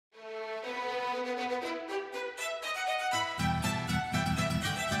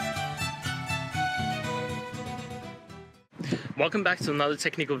Welcome back to another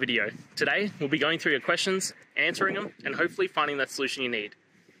technical video. Today, we'll be going through your questions, answering them, and hopefully finding that solution you need.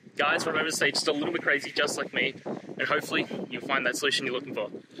 Guys, remember to stay just a little bit crazy just like me, and hopefully you'll find that solution you're looking for.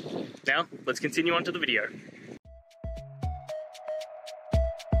 Now, let's continue on to the video.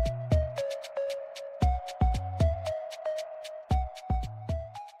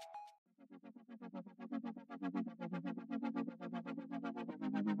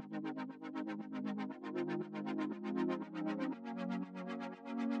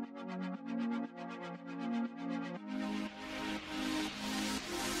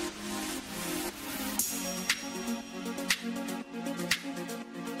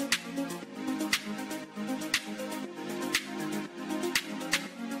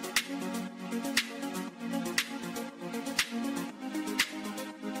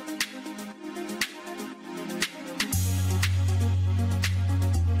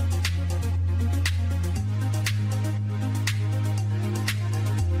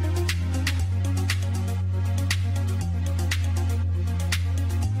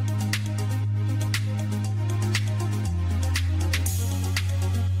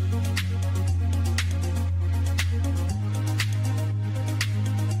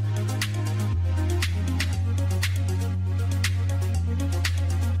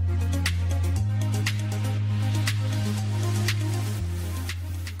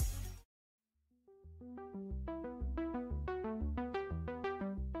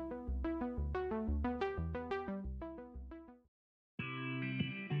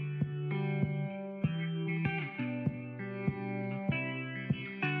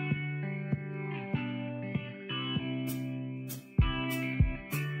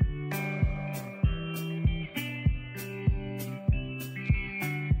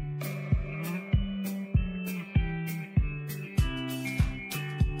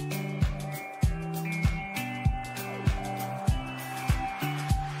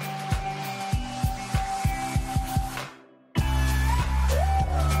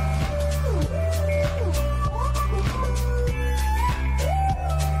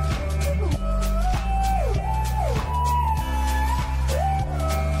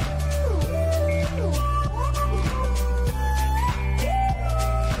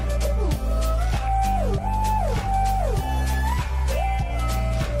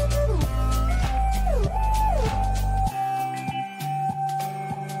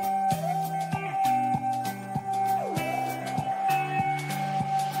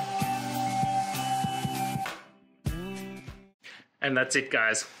 And that's it,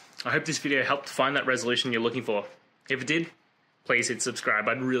 guys. I hope this video helped find that resolution you're looking for. If it did, please hit subscribe.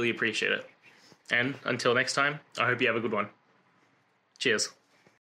 I'd really appreciate it. And until next time, I hope you have a good one. Cheers.